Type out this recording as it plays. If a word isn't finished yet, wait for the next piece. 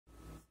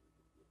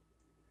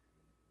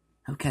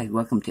Okay,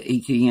 welcome to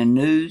ETN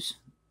News.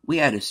 We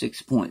had a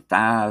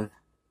 6.5,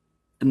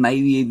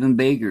 maybe even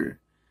bigger,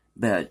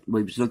 but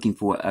we was looking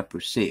for an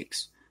upper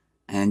 6.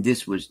 And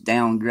this was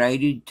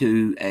downgraded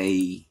to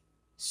a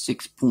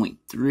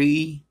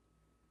 6.3,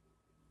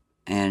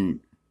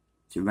 and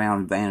it's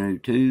around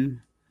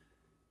Vanuatu,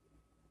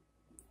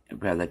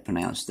 how they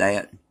pronounce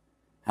that.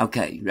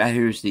 Okay, right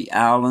here's the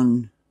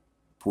island,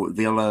 Port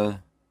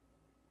Vila.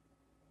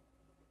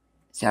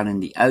 It's out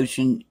in the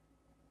ocean.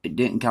 It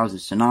didn't cause a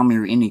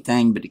tsunami or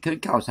anything, but it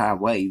could cause high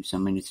waves. I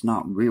mean, it's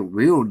not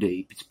real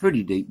deep. It's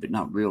pretty deep, but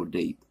not real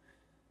deep.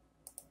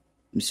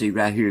 You see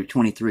right here,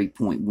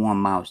 23.1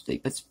 miles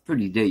deep. That's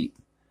pretty deep.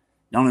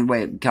 The only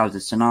way it would cause a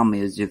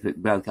tsunami is if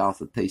it broke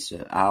off a piece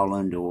of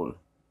island or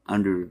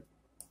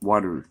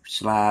underwater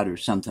slide or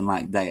something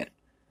like that.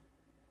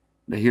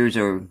 But here's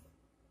our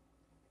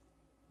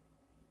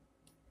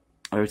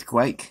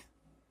earthquake.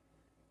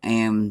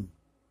 And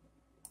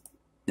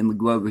then we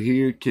go over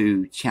here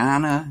to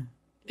China.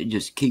 It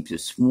just keeps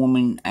us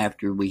swarming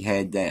after we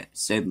had that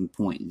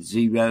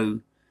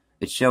 7.0.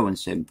 It's showing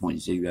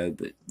 7.0,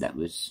 but that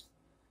was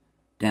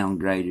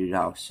downgraded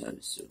also.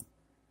 So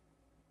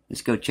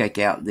let's go check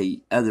out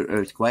the other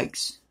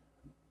earthquakes.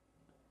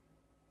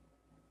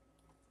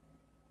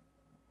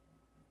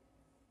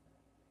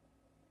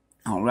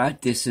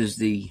 Alright, this is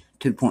the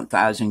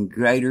 2.5s and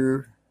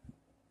greater.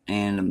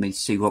 And let me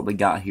see what we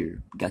got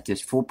here. We got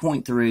this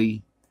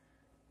 4.3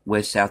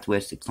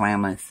 west-southwest of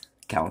Klamath,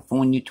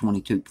 California,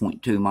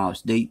 22.2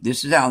 miles deep.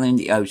 This is out in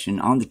the ocean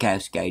on the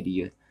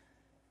Cascadia.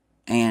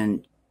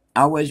 And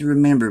I always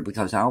remember,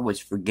 because I always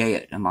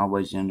forget. I'm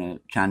always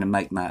trying to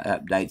make my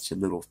updates a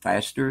little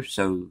faster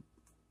so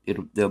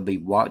they'll be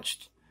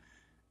watched.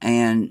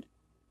 And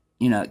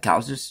it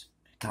causes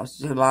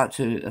a lot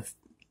to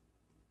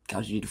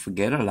causes you to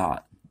forget a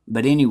lot.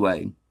 But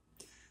anyway,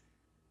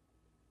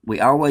 we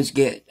always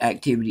get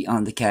activity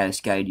on the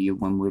Cascadia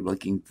when we're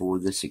looking for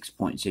the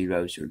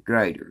 6.0s or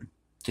greater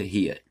to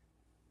hit.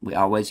 We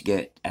always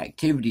get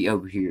activity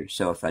over here.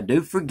 So if I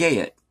do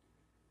forget,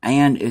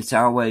 and it's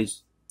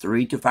always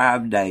 3 to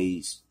 5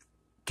 days,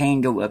 can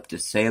go up to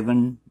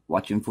 7,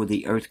 watching for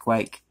the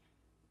earthquake,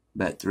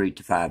 but 3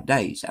 to 5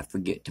 days. I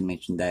forget to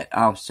mention that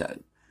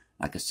also.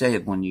 Like I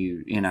said, when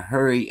you're in a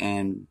hurry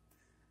and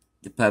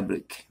the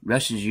public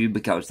rushes you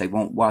because they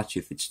won't watch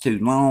if it's too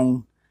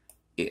long,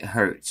 it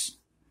hurts.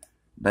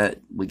 But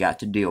we got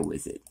to deal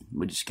with it.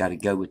 We just got to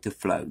go with the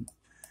flow.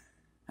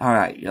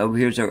 Alright, over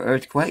here's our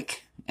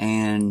earthquake.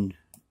 And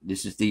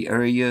this is the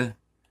area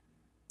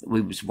that we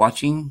was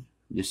watching.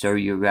 This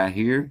area right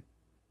here.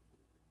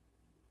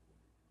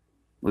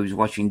 We was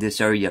watching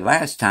this area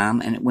last time,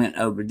 and it went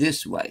over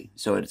this way.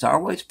 So it's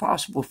always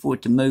possible for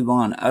it to move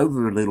on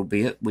over a little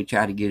bit. We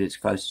try to get as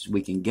close as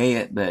we can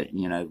get, but,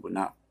 we're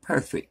not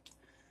perfect.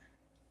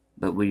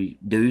 But we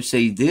do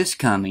see this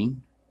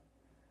coming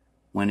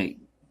when it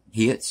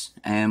hits,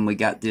 and we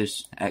got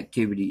this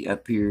activity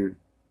up here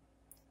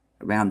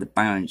around the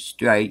Bering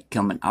Strait,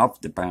 coming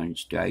off the Bering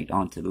Strait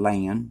onto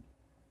land.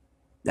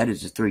 That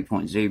is a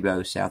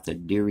 3.0 south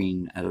of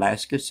Deering,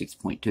 Alaska,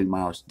 6.2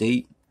 miles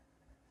deep.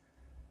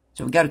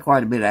 So we got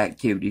quite a bit of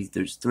activity.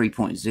 There's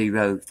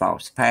 3.0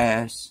 False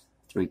Pass,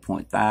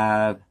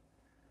 3.5.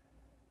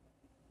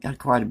 Got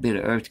quite a bit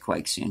of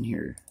earthquakes in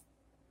here.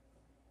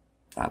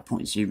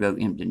 5.0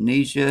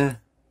 Indonesia,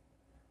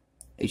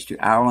 Easter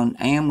Island,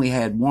 and we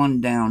had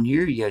one down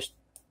here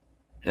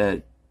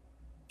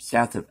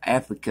south of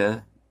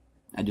Africa.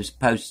 I just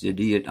posted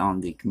it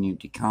on the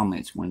community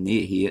comments when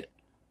it hit.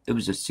 It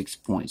was a 6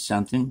 point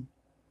something.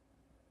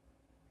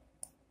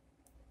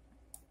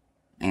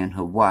 And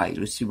Hawaii.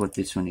 Let's see what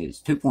this one is.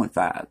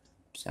 2.5.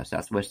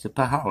 Southwest of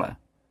Pahala.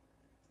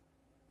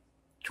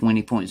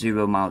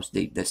 20.0 miles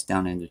deep. That's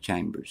down in the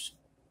chambers.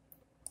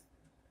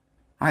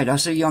 Alright, I'll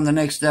see you on the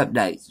next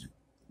update.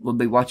 We'll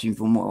be watching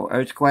for more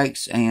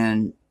earthquakes.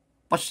 And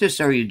watch this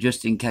area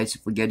just in case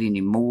if we get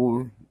any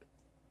more.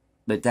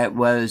 But that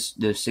was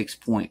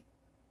the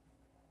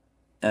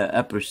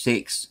upper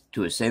 6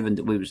 to a 7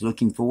 that we was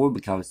looking for,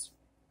 because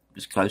it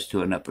was close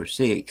to an upper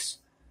 6.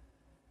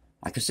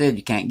 Like I said,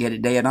 you can't get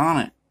it dead on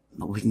it,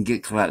 but we can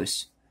get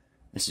close.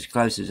 That's as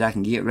close as I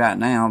can get right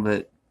now,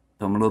 but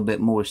from a little bit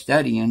more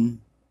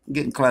studying, I'm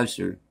getting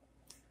closer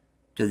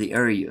to the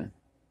area.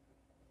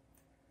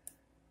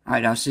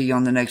 Alright, I'll see you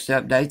on the next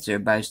updates.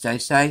 Everybody stay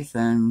safe,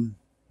 and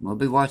we'll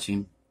be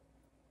watching.